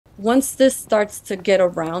Once this starts to get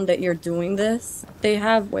around that you're doing this, they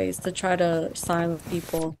have ways to try to silence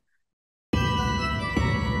people. The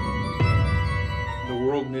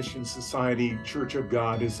World Mission Society Church of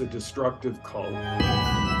God is a destructive cult.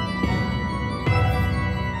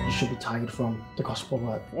 You should be tired from the gospel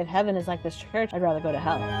work. If heaven is like this church, I'd rather go to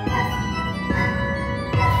hell.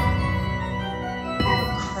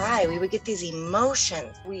 Cry. We would get these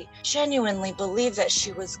emotions. We genuinely believe that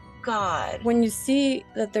she was God. When you see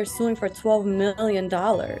that they're suing for $12 million.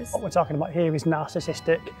 What we're talking about here is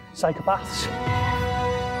narcissistic psychopaths.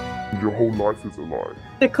 Your whole life is a lie.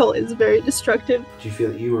 The cult is very destructive. Do you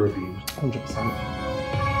feel that you were abused?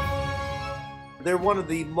 100%. They're one of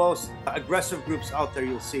the most aggressive groups out there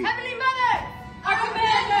you'll see. Heavenly Mother, our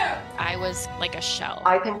commander! I was like a shell.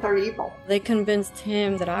 I think they're evil. They convinced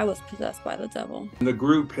him that I was possessed by the devil. The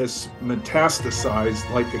group has metastasized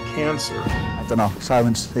like a cancer. I don't know,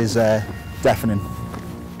 silence is deafening.